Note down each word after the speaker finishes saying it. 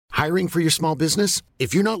Hiring for your small business?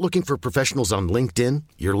 If you're not looking for professionals on LinkedIn,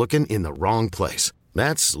 you're looking in the wrong place.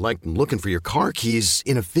 That's like looking for your car keys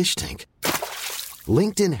in a fish tank.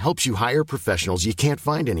 LinkedIn helps you hire professionals you can't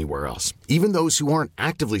find anywhere else, even those who aren't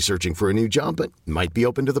actively searching for a new job but might be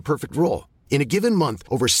open to the perfect role. In a given month,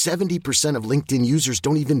 over 70% of LinkedIn users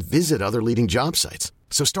don't even visit other leading job sites.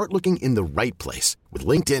 So start looking in the right place. With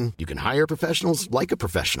LinkedIn, you can hire professionals like a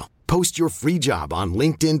professional. Post your free job on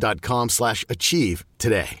linkedin.com/achieve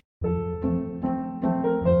today.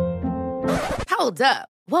 Hold up.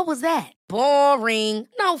 What was that? Boring.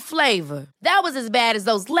 No flavor. That was as bad as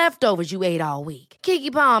those leftovers you ate all week.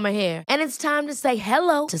 Keke Palmer here, and it's time to say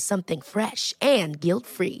hello to something fresh and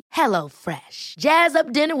guilt-free. Hello Fresh. Jazz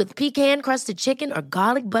up dinner with pecan-crusted chicken or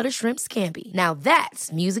garlic butter shrimp scampi. Now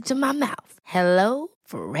that's music to my mouth. Hello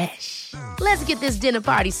Fresh. Let's get this dinner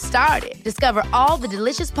party started. Discover all the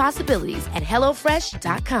delicious possibilities at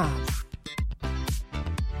hellofresh.com.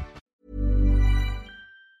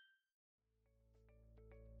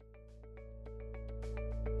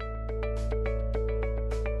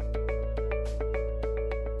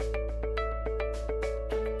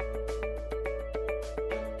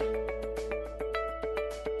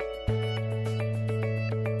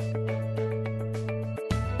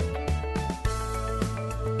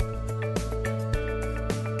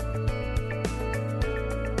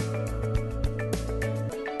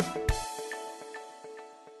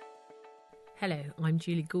 Hello, I'm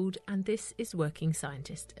Julie Gould, and this is Working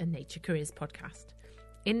Scientist, a Nature Careers podcast.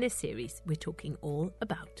 In this series, we're talking all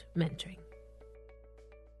about mentoring.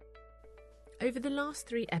 Over the last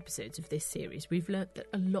 3 episodes of this series, we've learnt that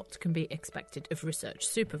a lot can be expected of research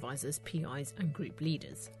supervisors, PIs, and group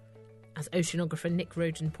leaders. As oceanographer Nick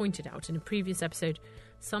Roden pointed out in a previous episode,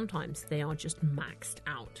 sometimes they are just maxed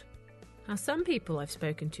out. Now, some people I've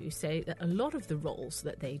spoken to say that a lot of the roles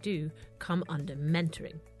that they do come under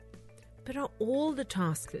mentoring. But are all the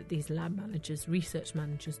tasks that these lab managers, research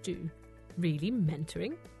managers do really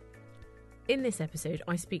mentoring? In this episode,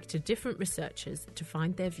 I speak to different researchers to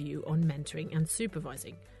find their view on mentoring and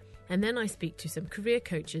supervising. And then I speak to some career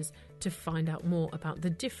coaches to find out more about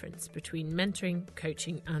the difference between mentoring,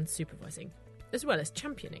 coaching and supervising, as well as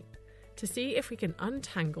championing, to see if we can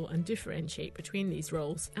untangle and differentiate between these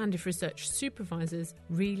roles and if research supervisors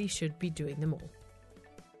really should be doing them all.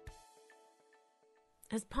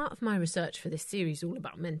 As part of my research for this series all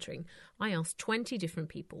about mentoring, I asked 20 different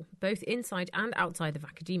people, both inside and outside of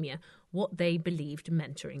academia, what they believed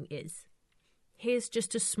mentoring is. Here's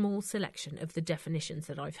just a small selection of the definitions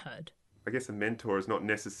that I've heard. I guess a mentor is not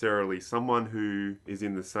necessarily someone who is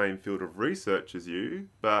in the same field of research as you,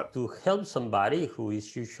 but to help somebody who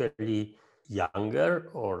is usually younger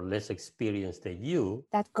or less experienced than you.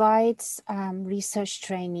 That guides research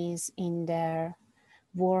trainees in their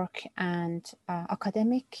work and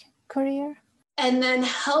academic career. And then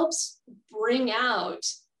helps bring out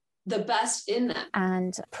the best in them.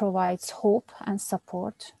 And provides hope and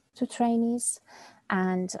support to trainees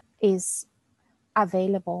and is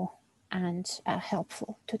available and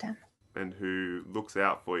helpful to them. And who looks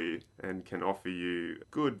out for you and can offer you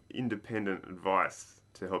good independent advice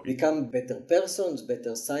to help you become better persons,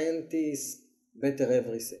 better scientists, better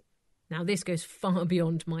everything. Now, this goes far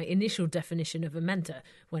beyond my initial definition of a mentor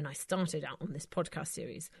when I started out on this podcast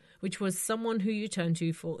series, which was someone who you turn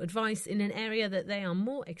to for advice in an area that they are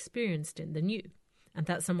more experienced in than you, and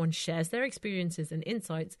that someone shares their experiences and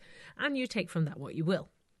insights, and you take from that what you will.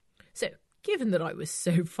 So, given that I was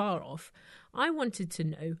so far off, I wanted to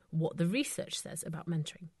know what the research says about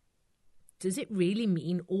mentoring. Does it really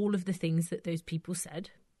mean all of the things that those people said?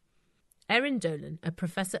 Erin Dolan, a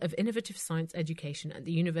professor of innovative science education at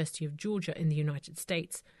the University of Georgia in the United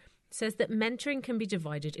States, says that mentoring can be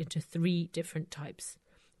divided into 3 different types,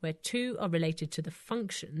 where 2 are related to the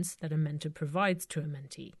functions that a mentor provides to a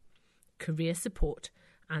mentee: career support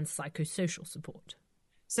and psychosocial support.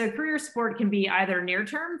 So career support can be either near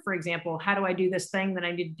term, for example, how do I do this thing that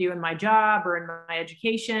I need to do in my job or in my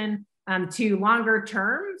education, to longer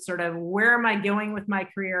term, sort of where am I going with my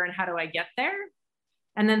career and how do I get there?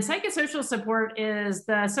 And then psychosocial support is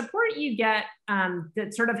the support you get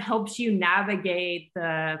that sort of helps you navigate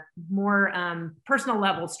the more personal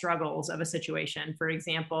level struggles of a situation. For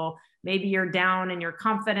example, maybe you're down in your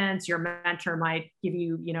confidence, your mentor might give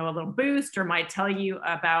you, a little boost or might tell you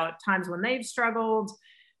about times when they've struggled,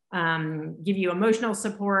 give you emotional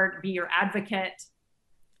support, be your advocate.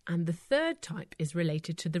 And the third type is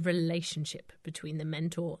related to the relationship between the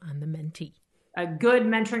mentor and the mentee. A good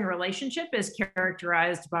mentoring relationship is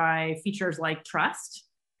characterized by features like trust,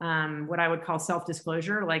 what I would call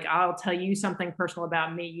self-disclosure, like I'll tell you something personal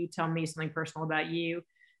about me, you tell me something personal about you.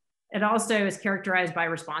 It also is characterized by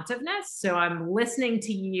responsiveness. So I'm listening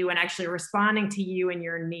to you and actually responding to you and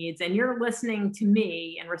your needs, and you're listening to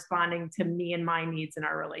me and responding to me and my needs in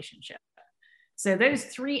our relationship. So those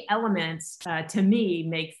three elements, to me,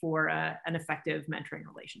 make for an effective mentoring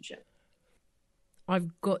relationship.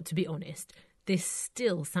 I've got to be honest, this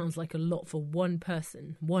still sounds like a lot for one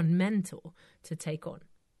person, one mentor, to take on.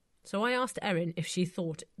 So I asked Erin if she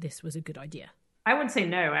thought this was a good idea. I would say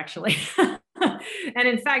no, actually. And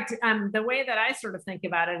in fact, the way that I sort of think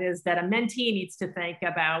about it is that a mentee needs to think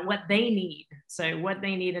about what they need. So what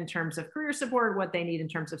they need in terms of career support, what they need in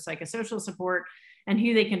terms of psychosocial support, and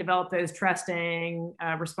who they can develop those trusting,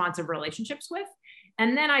 responsive relationships with,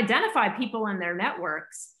 and then identify people in their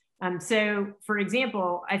networks. So, for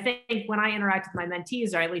example, I think when I interact with my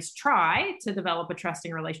mentees, I at least try to develop a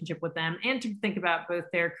trusting relationship with them and to think about both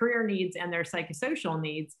their career needs and their psychosocial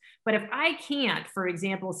needs. But if I can't, for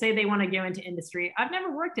example, say they want to go into industry, I've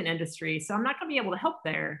never worked in industry, so I'm not going to be able to help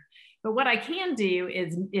there. But what I can do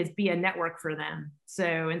is be a network for them.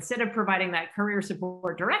 So instead of providing that career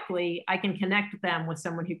support directly, I can connect them with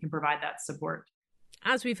someone who can provide that support.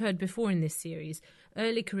 As we've heard before in this series,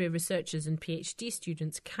 early career researchers and PhD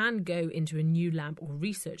students can go into a new lab or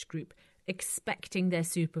research group expecting their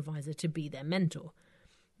supervisor to be their mentor.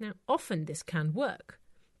 Now, often this can work,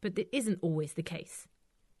 but it isn't always the case.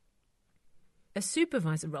 A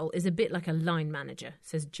supervisor role is a bit like a line manager,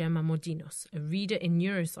 says Gemma Modinos, a reader in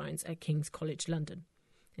neuroscience at King's College London.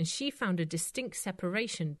 And she found a distinct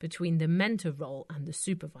separation between the mentor role and the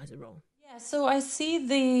supervisor role. Yeah, so I see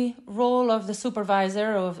the role of the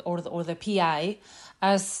supervisor or the PI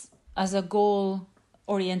as a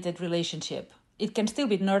goal-oriented relationship. It can still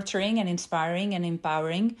be nurturing and inspiring and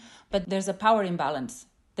empowering, but there's a power imbalance.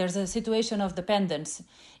 There's a situation of dependence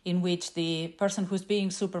in which the person who's being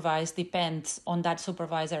supervised depends on that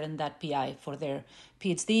supervisor and that PI for their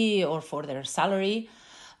PhD or for their salary,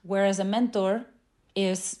 whereas a mentor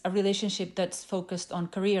is a relationship that's focused on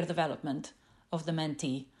career development of the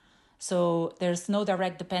mentee. So there's no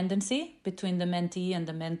direct dependency between the mentee and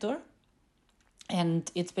the mentor, and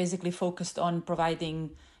it's basically focused on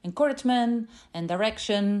providing encouragement and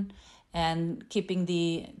direction and keeping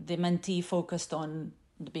the mentee focused on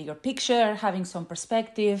the bigger picture, having some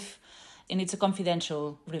perspective, and it's a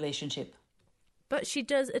confidential relationship. But she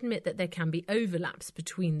does admit that there can be overlaps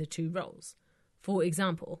between the two roles. For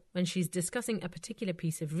example, when she's discussing a particular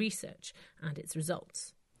piece of research and its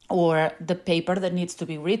results. Or the paper that needs to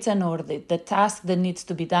be written or the task that needs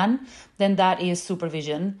to be done, then that is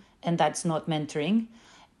supervision and that's not mentoring.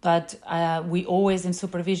 But we always in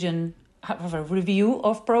supervision have a review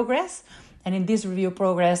of progress. And in this review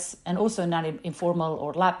progress, and also in informal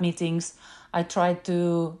or lab meetings, I try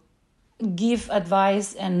to give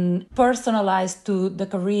advice and personalize to the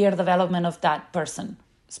career development of that person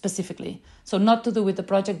specifically. So not to do with the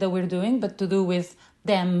project that we're doing, but to do with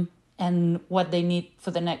them and what they need for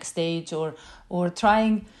the next stage, or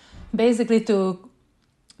trying basically to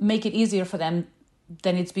make it easier for them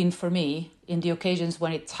than it's been for me in the occasions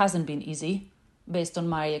when it hasn't been easy, based on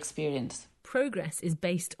my experience. Progress is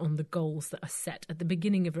based on the goals that are set at the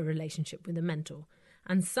beginning of a relationship with a mentor,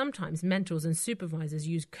 and sometimes mentors and supervisors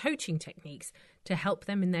use coaching techniques to help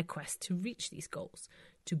them in their quest to reach these goals,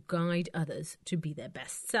 to guide others to be their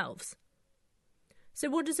best selves. So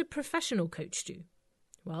what does a professional coach do?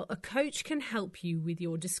 Well, a coach can help you with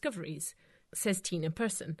your discoveries, says Tina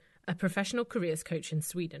Persson, a professional careers coach in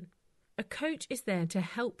Sweden. A coach is there to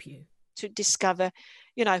help you. To discover,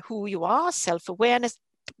 who you are, self-awareness.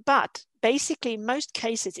 But basically, in most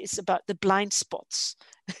cases, it's about the blind spots.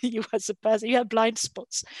 You as a person, you have blind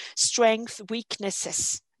spots, strengths,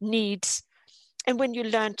 weaknesses, needs. And when you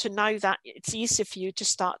learn to know that, it's easy for you to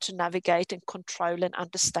start to navigate and control and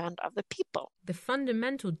understand other people. The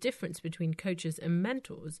fundamental difference between coaches and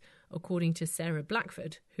mentors, according to Sarah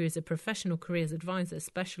Blackford, who is a professional careers advisor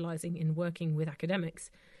specialising in working with academics,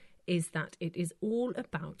 is that it is all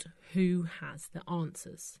about who has the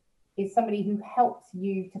answers. Is somebody who helps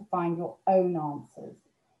you to find your own answers,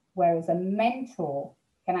 whereas a mentor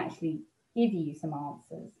can actually give you some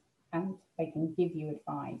answers and they can give you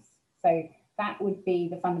advice. So that would be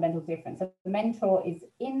the fundamental difference. So the mentor is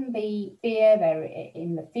in the sphere, they're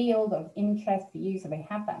in the field of interest for you, so they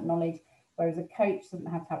have that knowledge, whereas a coach doesn't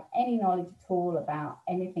have to have any knowledge at all about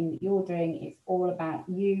anything that you're doing. It's all about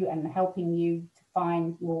you and helping you to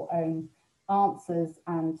find your own answers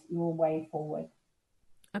and your way forward.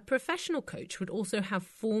 A professional coach would also have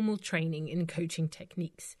formal training in coaching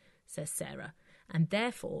techniques, says Sarah, and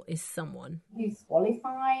therefore is someone who's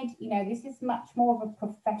qualified. This is much more of a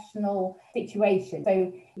professional situation.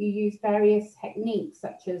 So you use various techniques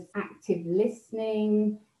such as active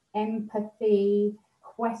listening, empathy,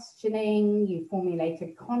 questioning, you formulate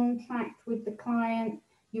a contract with the client,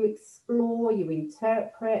 you explore, you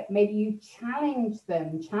interpret, maybe you challenge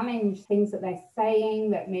things that they're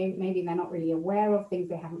saying that maybe they're not really aware of, things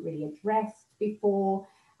they haven't really addressed before.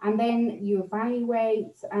 And then you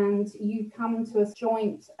evaluate and you come to a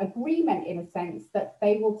joint agreement, in a sense, that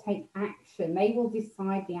they will take action. They will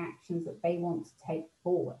decide the actions that they want to take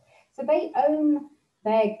forward. So they own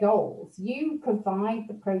their goals. You provide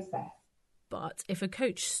the process. But if a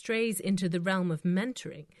coach strays into the realm of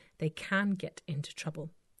mentoring, they can get into trouble,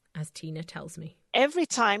 as Tina tells me. Every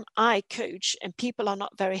time I coach and people are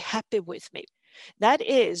not very happy with me, that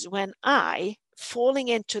is when I falling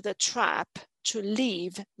into the trap to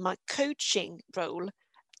leave my coaching role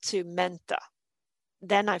to mentor.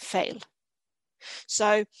 Then I fail.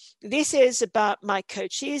 So this is about my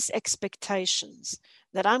coachee's expectations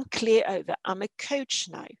that I'm clear over. I'm a coach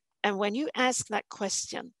now. And when you ask that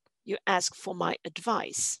question, you ask for my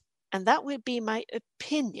advice. And that will be my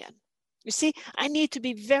opinion. You see, I need to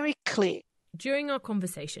be very clear. During our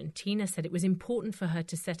conversation, Tina said it was important for her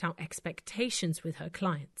to set out expectations with her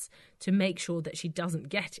clients to make sure that she doesn't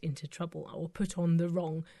get into trouble or put on the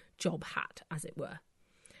wrong job hat, as it were,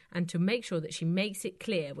 and to make sure that she makes it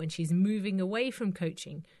clear when she's moving away from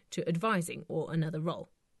coaching to advising or another role.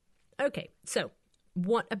 Okay, so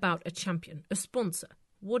what about a champion, a sponsor?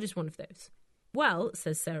 What is one of those? Well,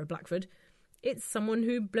 says Sarah Blackford, it's someone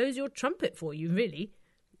who blows your trumpet for you, really.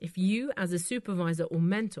 If you, as a supervisor or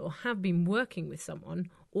mentor, have been working with someone,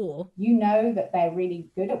 or you know that they're really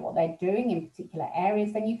good at what they're doing in particular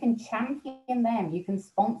areas, then you can champion them, you can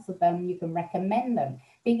sponsor them, you can recommend them,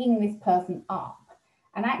 bigging this person up.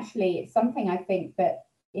 And actually, it's something I think that,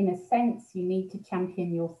 in a sense, you need to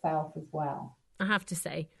champion yourself as well. I have to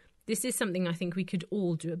say, this is something I think we could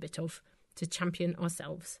all do a bit of, to champion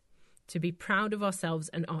ourselves, to be proud of ourselves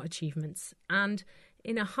and our achievements, and,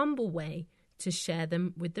 in a humble way, to share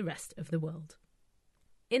them with the rest of the world.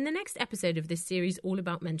 In the next episode of this series all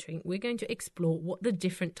about mentoring, we're going to explore what the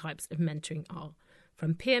different types of mentoring are,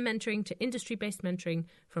 from peer mentoring to industry-based mentoring,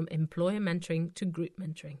 from employer mentoring to group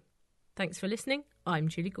mentoring. Thanks for listening. I'm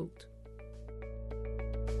Julie Gould.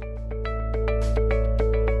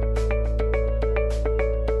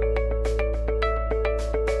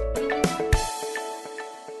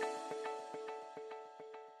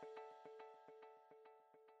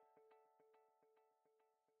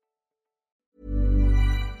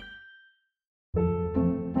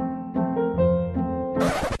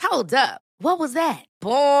 Hold up. What was that?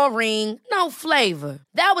 Boring. No flavor.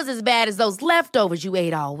 That was as bad as those leftovers you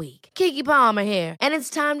ate all week. Keke Palmer here. And it's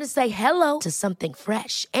time to say hello to something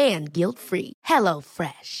fresh and guilt-free.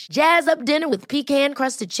 HelloFresh. Jazz up dinner with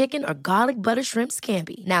pecan-crusted chicken or garlic butter shrimp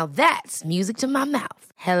scampi. Now that's music to my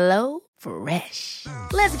mouth. HelloFresh.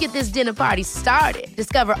 Let's get this dinner party started.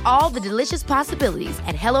 Discover all the delicious possibilities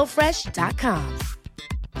at HelloFresh.com.